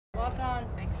welcome.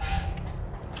 Thanks.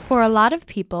 For a lot of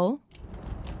people,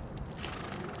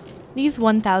 these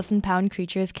 1,000-pound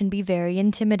creatures can be very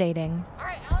intimidating. All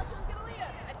right, Allison's gonna lead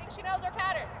us. I think she knows our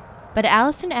pattern. But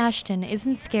Allison Ashton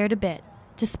isn't scared a bit,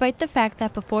 despite the fact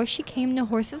that before she came to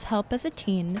Horses Help as a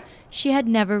teen, she had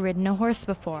never ridden a horse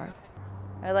before.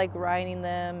 I like riding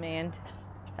them and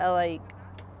I like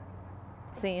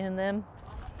seeing them.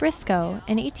 Frisco,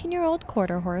 an 18-year-old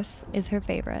quarter horse, is her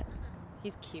favorite.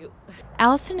 He's cute.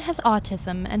 Allison has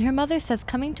autism, and her mother says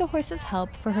coming to Horses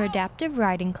Help for her adaptive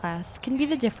riding class can be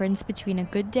the difference between a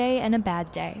good day and a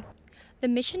bad day. The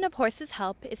mission of Horses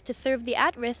Help is to serve the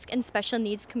at-risk and special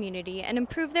needs community and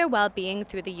improve their well-being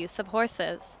through the use of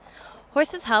horses.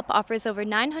 Horses Help offers over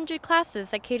 900 classes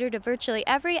that cater to virtually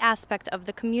every aspect of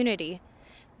the community.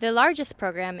 The largest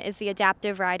program is the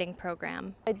Adaptive Riding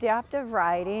Program. Adaptive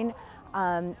riding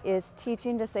is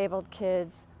teaching disabled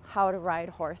kids how to ride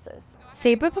horses.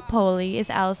 Sabra Popoli is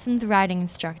Allison's riding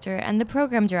instructor and the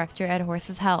program director at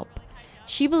Horses Help.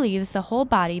 She believes the whole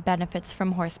body benefits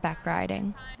from horseback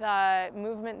riding. The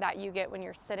movement that you get when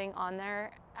you're sitting on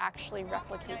there actually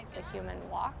replicates the human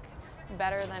walk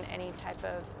better than any type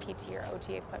of PT or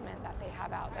OT equipment that they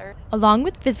have out there. Along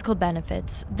with physical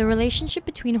benefits, the relationship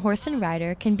between horse and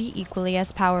rider can be equally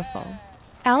as powerful.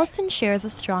 Allison shares a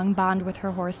strong bond with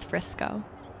her horse Frisco.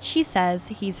 She says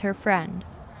he's her friend.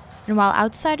 And while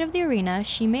outside of the arena,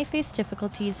 she may face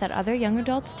difficulties that other young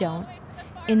adults don't,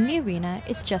 in the arena,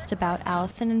 it's just about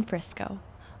Allison and Frisco,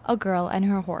 a girl and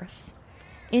her horse.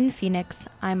 In Phoenix,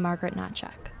 I'm Margaret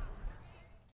Natchak.